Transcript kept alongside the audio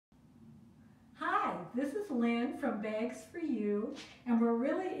This is Lynn from Bags for You, and we're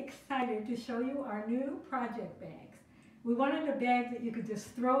really excited to show you our new project bags. We wanted a bag that you could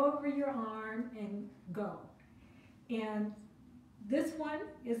just throw over your arm and go. And this one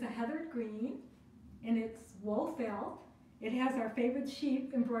is a heathered green, and it's wool felt. It has our favorite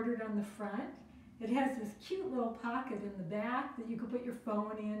sheep embroidered on the front. It has this cute little pocket in the back that you could put your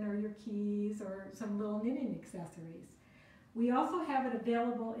phone in or your keys or some little knitting accessories. We also have it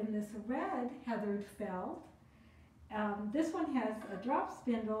available in this red heathered felt. This one has a drop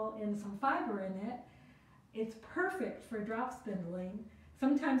spindle and some fiber in it. It's perfect for drop spindling.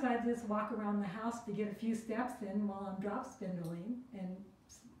 Sometimes I just walk around the house to get a few steps in while I'm drop spindling and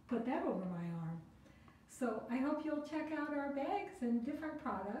put that over my arm. So I hope you'll check out our bags and different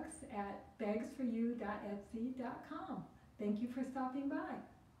products at bagsforyou.etsy.com. Thank you for stopping by.